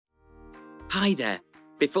Hi there.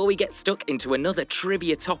 Before we get stuck into another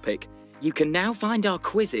trivia topic, you can now find our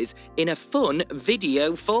quizzes in a fun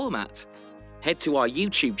video format. Head to our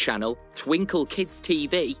YouTube channel, Twinkle Kids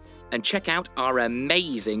TV, and check out our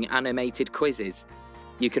amazing animated quizzes.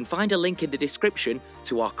 You can find a link in the description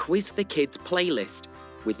to our Quiz for Kids playlist,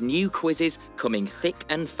 with new quizzes coming thick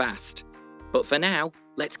and fast. But for now,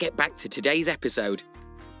 let's get back to today's episode.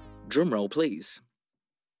 Drumroll, please.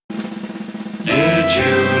 Did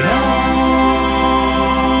you know?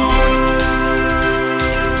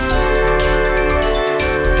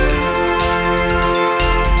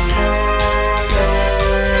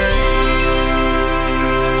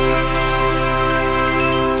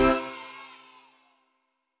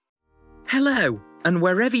 Hello, and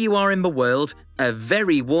wherever you are in the world, a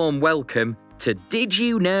very warm welcome to Did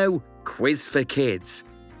You Know? Quiz for Kids.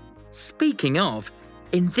 Speaking of,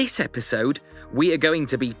 in this episode, we are going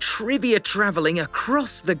to be trivia travelling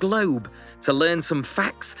across the globe to learn some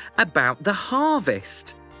facts about the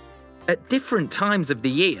harvest. At different times of the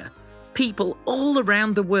year, people all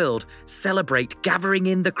around the world celebrate gathering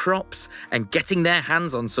in the crops and getting their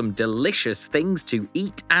hands on some delicious things to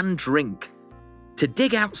eat and drink. To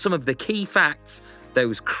dig out some of the key facts,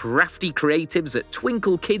 those crafty creatives at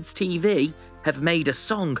Twinkle Kids TV have made a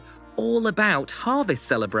song all about harvest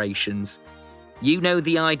celebrations. You know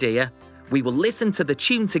the idea. We will listen to the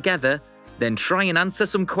tune together, then try and answer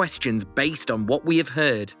some questions based on what we have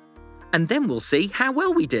heard. And then we'll see how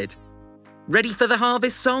well we did. Ready for the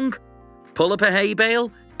harvest song? Pull up a hay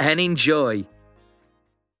bale and enjoy.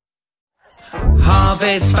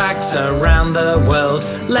 Harvest facts around the world.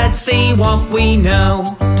 Let's see what we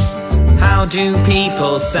know. How do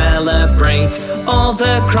people celebrate all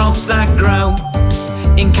the crops that grow?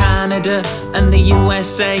 In Canada and the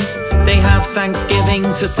USA, they have Thanksgiving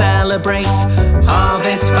to celebrate.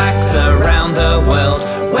 Harvest facts around the world.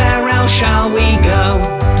 Where else shall we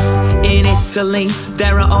go? In Italy,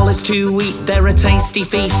 there are olives to eat, they're a tasty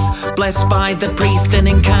feast, blessed by the priest. And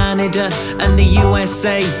in Canada and the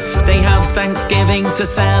USA, they have Thanksgiving to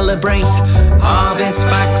celebrate. Harvest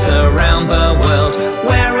facts around the world.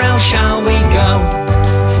 Where else shall we go?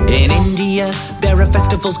 In India, there are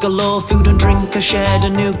festivals galore, food and drink are shared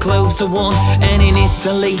and new clothes are worn. And in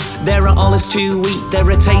Italy, there are olives to eat, they're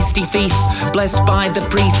a tasty feast, blessed by the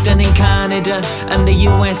priest. And in Canada and the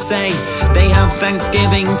USA, they have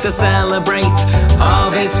Thanksgiving to celebrate.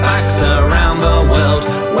 Harvest facts around the world.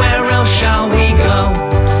 Where else shall we go?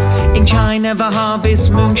 In China, the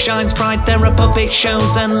harvest moon shines bright. There are puppet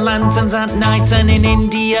shows and lanterns at night. And in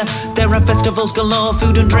India, there are festivals galore,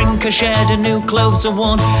 food and drink are shared and new clothes are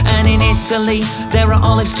worn. And in Italy, there are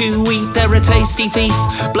olives to eat, they're a tasty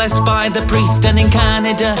feast, blessed by the priest. And in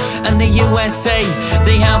Canada and the USA,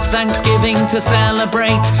 they have Thanksgiving to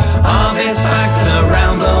celebrate. Harvest facts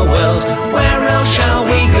around the world. Where else shall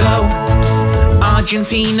we go?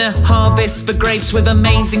 Argentina harvests for grapes with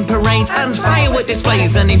amazing parades and firework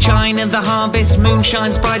displays. And in China, the harvest moon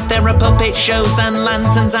shines bright. There are puppet shows and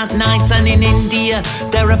lanterns at night. And in India,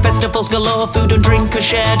 there are festivals galore, food and drink are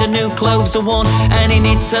shared and new clothes are worn. And in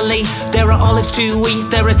Italy, there are olives to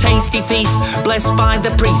eat, they're a tasty feast, blessed by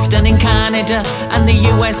the priest. And in Canada and the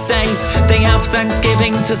USA, they have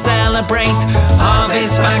Thanksgiving to celebrate.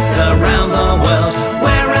 Harvest facts around the world.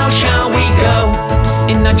 Where else shall we go?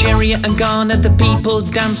 In Nigeria and Ghana, the people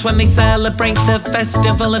dance when they celebrate the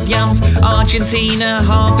festival of yams. Argentina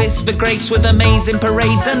harvests for grapes with amazing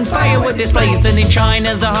parades and firework displays. And in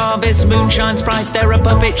China, the harvest moon shines bright. There are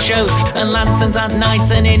puppet shows and lanterns at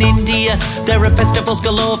night. And in India, there are festivals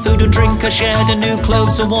galore, food and drink are shared and new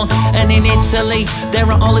clothes are worn. And in Italy,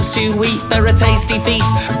 there are olives to eat, they're a tasty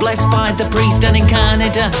feast, blessed by the priest. And in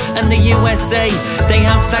Canada and the USA, they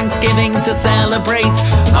have Thanksgiving to celebrate.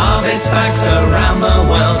 Harvest facts around the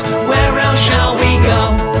world. Where else shall we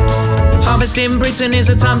go? Harvest in Britain is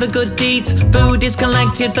a time for good deeds. Food is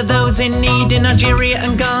collected for those in need. In Nigeria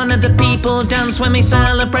and Ghana, the people dance when they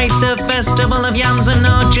celebrate the festival of yams. And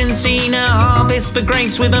Argentina harvests for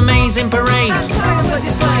grapes with amazing parades.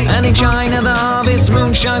 And in China, the harvest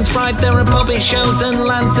moon shines bright. There are puppet shows and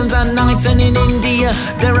lanterns at night. And in India,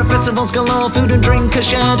 there are festivals galore, food and drink are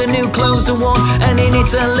shared and new clothes are worn. And in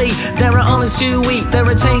Italy, there are olives to eat, they're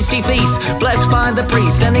a tasty feast, blessed by the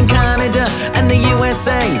priest. And in Canada and the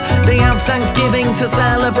USA, they have Thanksgiving to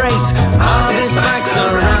celebrate. Harvest facts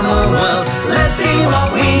around the world. Let's see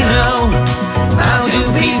what we know. How do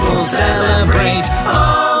people celebrate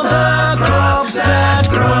all the crops that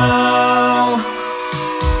grow?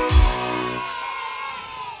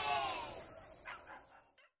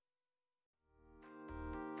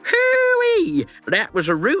 Hooey! That was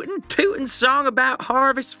a rootin' tootin' song about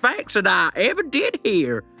harvest facts that I ever did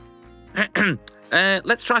hear.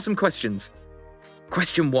 Let's try some questions.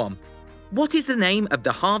 Question 1. What is the name of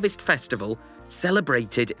the Harvest Festival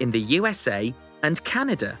celebrated in the USA and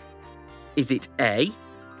Canada? Is it A,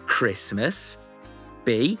 Christmas,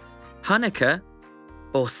 B, Hanukkah,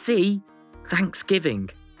 or C, Thanksgiving?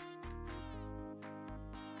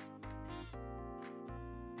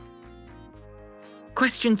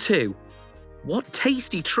 Question 2. What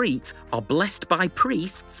tasty treats are blessed by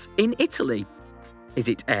priests in Italy? Is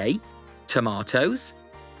it A, tomatoes,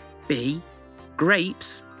 B,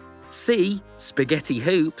 grapes, C, spaghetti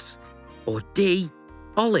hoops, or D,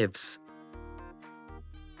 olives?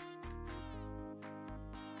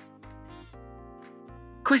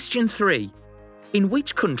 Question 3. In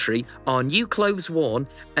which country are new clothes worn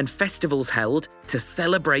and festivals held to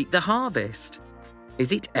celebrate the harvest?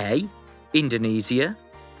 Is it A, Indonesia,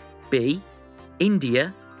 B,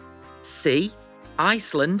 India, C,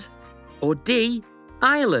 Iceland, or D,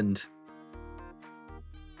 Ireland?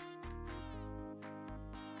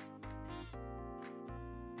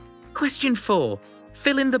 Question 4.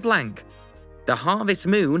 Fill in the blank. The harvest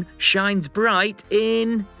moon shines bright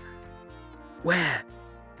in... where?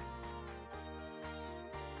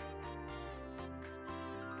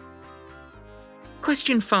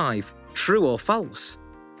 Question 5. True or false?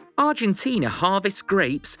 Argentina harvests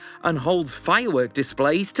grapes and holds firework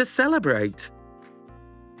displays to celebrate.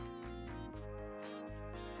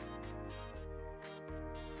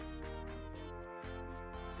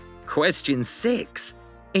 Question 6.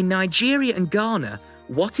 In Nigeria and Ghana,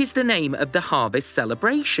 what is the name of the harvest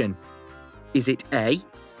celebration? Is it A,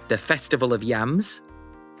 the Festival of Yams,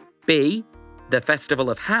 B, the Festival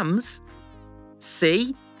of Hams,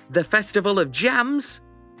 C, the Festival of Jams,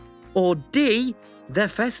 or D, the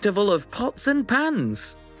Festival of Pots and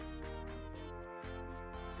Pans?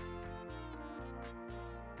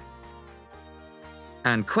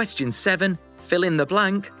 And question 7, fill in the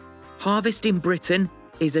blank. Harvest in Britain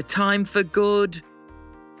is a time for good...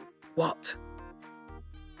 what?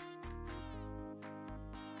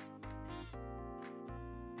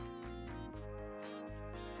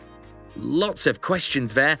 Lots of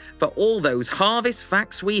questions there for all those harvest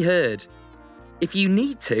facts we heard. If you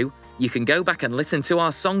need to, you can go back and listen to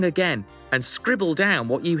our song again and scribble down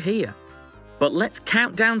what you hear. But let's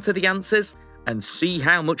count down to the answers and see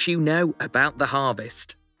how much you know about the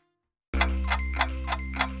harvest.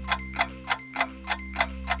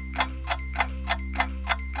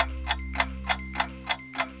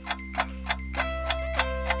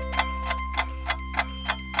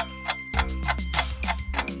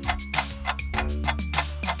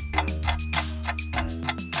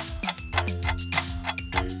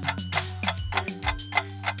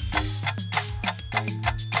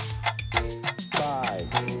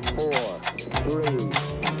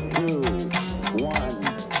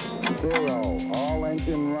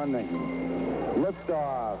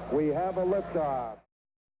 We have a liftoff.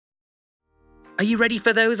 Are you ready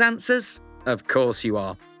for those answers? Of course you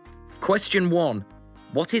are. Question 1.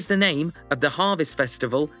 What is the name of the Harvest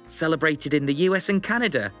Festival celebrated in the US and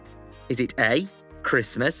Canada? Is it A,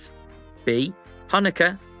 Christmas, B,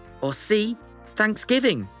 Hanukkah, or C,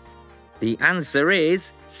 Thanksgiving? The answer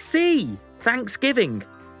is C, Thanksgiving.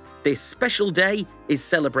 This special day is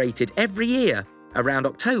celebrated every year around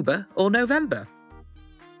October or November.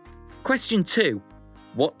 Question 2.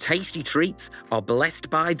 What tasty treats are blessed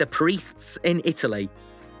by the priests in Italy?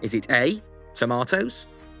 Is it A, tomatoes,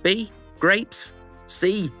 B, grapes,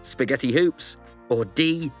 C, spaghetti hoops, or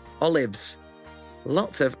D, olives?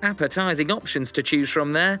 Lots of appetizing options to choose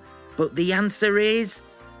from there, but the answer is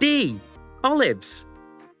D, olives.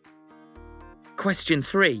 Question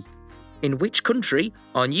 3. In which country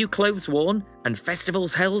are new clothes worn and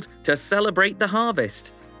festivals held to celebrate the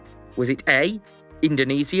harvest? Was it A,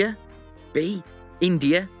 Indonesia, B,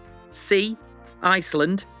 India, C,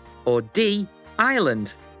 Iceland, or D,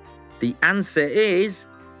 Ireland? The answer is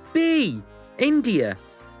B, India.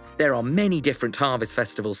 There are many different harvest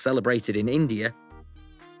festivals celebrated in India.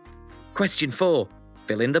 Question 4.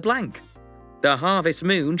 Fill in the blank. The harvest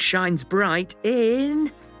moon shines bright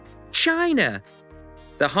in China.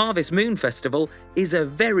 The Harvest Moon Festival is a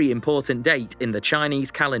very important date in the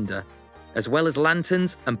Chinese calendar. As well as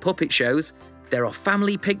lanterns and puppet shows, there are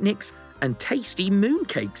family picnics and tasty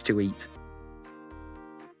mooncakes to eat.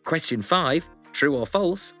 Question 5. True or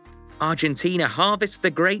false? Argentina harvests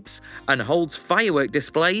the grapes and holds firework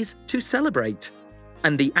displays to celebrate.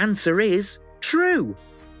 And the answer is true.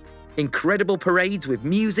 Incredible parades with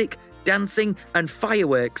music, dancing, and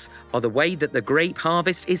fireworks are the way that the grape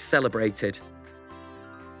harvest is celebrated.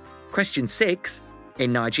 Question 6.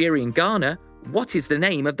 In Nigeria and Ghana, what is the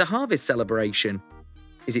name of the harvest celebration?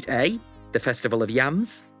 Is it A, the Festival of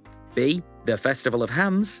Yams, B, the Festival of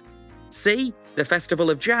Hams, C, the Festival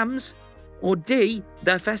of Jams, or D,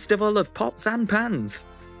 the Festival of Pots and Pans?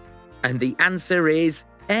 And the answer is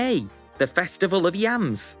A, the Festival of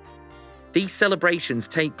Yams. These celebrations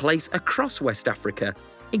take place across West Africa,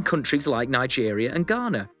 in countries like Nigeria and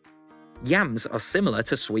Ghana. Yams are similar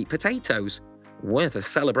to sweet potatoes, worth a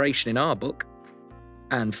celebration in our book.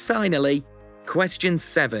 And finally, question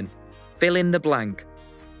 7. Fill in the blank.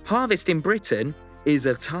 Harvest in Britain is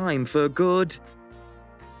a time for good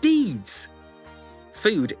deeds.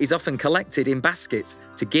 Food is often collected in baskets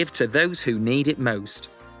to give to those who need it most.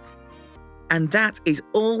 And that is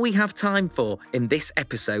all we have time for in this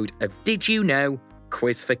episode of Did You Know?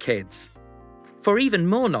 Quiz for Kids. For even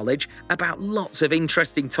more knowledge about lots of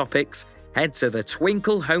interesting topics, head to the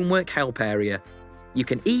Twinkle Homework Help area. You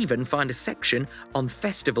can even find a section on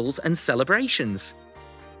festivals and celebrations.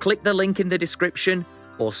 Click the link in the description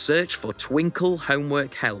or search for Twinkle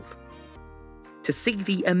Homework Help. To see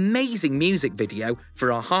the amazing music video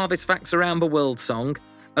for our Harvest Facts Around the World song,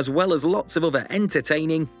 as well as lots of other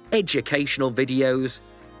entertaining, educational videos,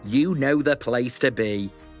 you know the place to be.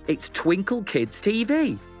 It's Twinkle Kids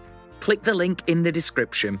TV. Click the link in the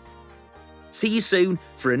description. See you soon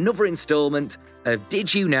for another instalment of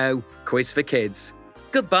Did You Know? Quiz for Kids.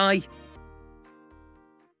 Goodbye.